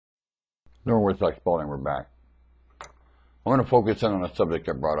Norwood Spalding, we're back. I want to focus in on a subject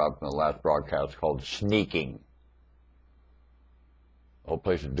I brought up in the last broadcast called sneaking. The whole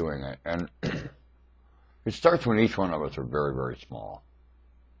place is doing it. And it starts when each one of us are very, very small.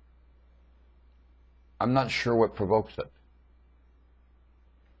 I'm not sure what provokes it.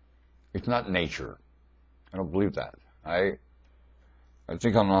 It's not nature. I don't believe that. I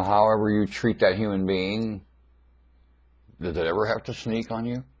think on however you treat that human being, does it ever have to sneak on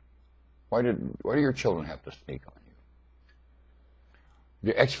you? Why do your children have to sneak on you?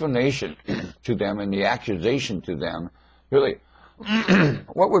 The explanation to them and the accusation to them, really,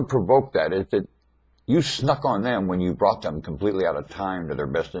 what would provoke that is that you snuck on them when you brought them completely out of time to their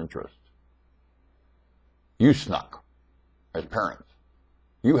best interest. You snuck as parents.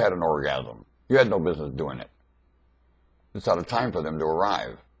 You had an orgasm. You had no business doing it. It's out of time for them to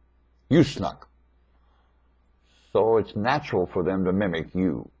arrive. You snuck. So it's natural for them to mimic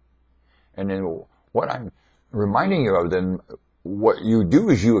you. And then what I'm reminding you of then, what you do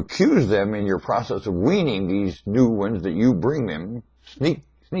is you accuse them in your process of weaning these new ones that you bring them,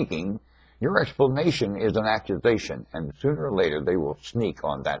 sneaking. Your explanation is an accusation, and sooner or later they will sneak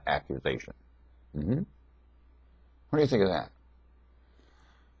on that accusation. What do you think of that?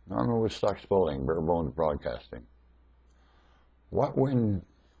 Norman Woodstock Spalding, Bare Bones Broadcasting. What when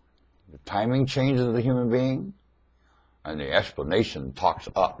the timing changes of the human being and the explanation talks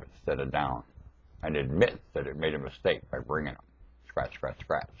up instead of down and admits that it made a mistake by bringing them scratch, scratch,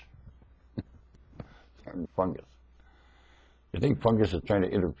 scratch. Fungus. You think fungus is trying to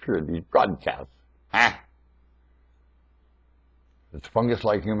interfere with these broadcasts? Huh? Does fungus,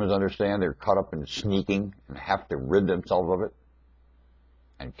 like humans, understand they're caught up in sneaking and have to rid themselves of it?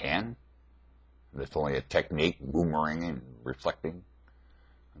 And can? It's only a technique, boomeranging and reflecting.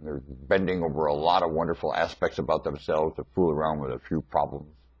 And they're bending over a lot of wonderful aspects about themselves to fool around with a few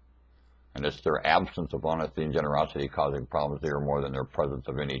problems. And it's their absence of honesty and generosity causing problems there more than their presence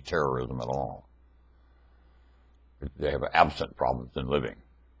of any terrorism at all. They have absent problems in living,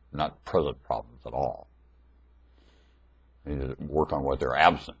 not present problems at all. They need to work on what they're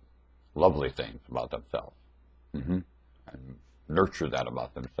absent, lovely things about themselves. And nurture that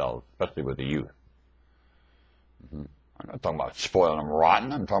about themselves, especially with the youth. I'm not talking about spoiling them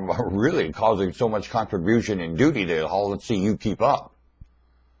rotten. I'm talking about really causing so much contribution and duty to all let's see you keep up.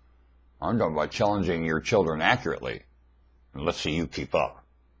 I'm talking about challenging your children accurately, and let's see you keep up.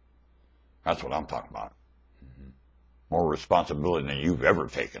 That's what I'm talking about. More responsibility than you've ever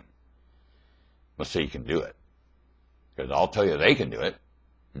taken. Let's see you can do it. Because I'll tell you they can do it.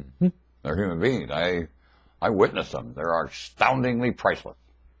 They're human beings. I witness them. They're astoundingly priceless.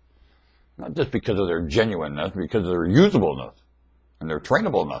 Not just because of their genuineness, because of their usableness and their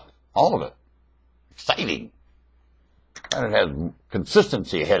trainableness. All of it. Exciting. And it has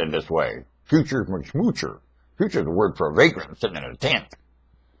consistency headed this way. Future smoocher. Future is a word for a vagrant sitting in a tent.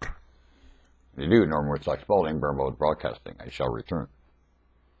 If you do, Norman Woodstock Spalding, Bare Bones Broadcasting. I shall return.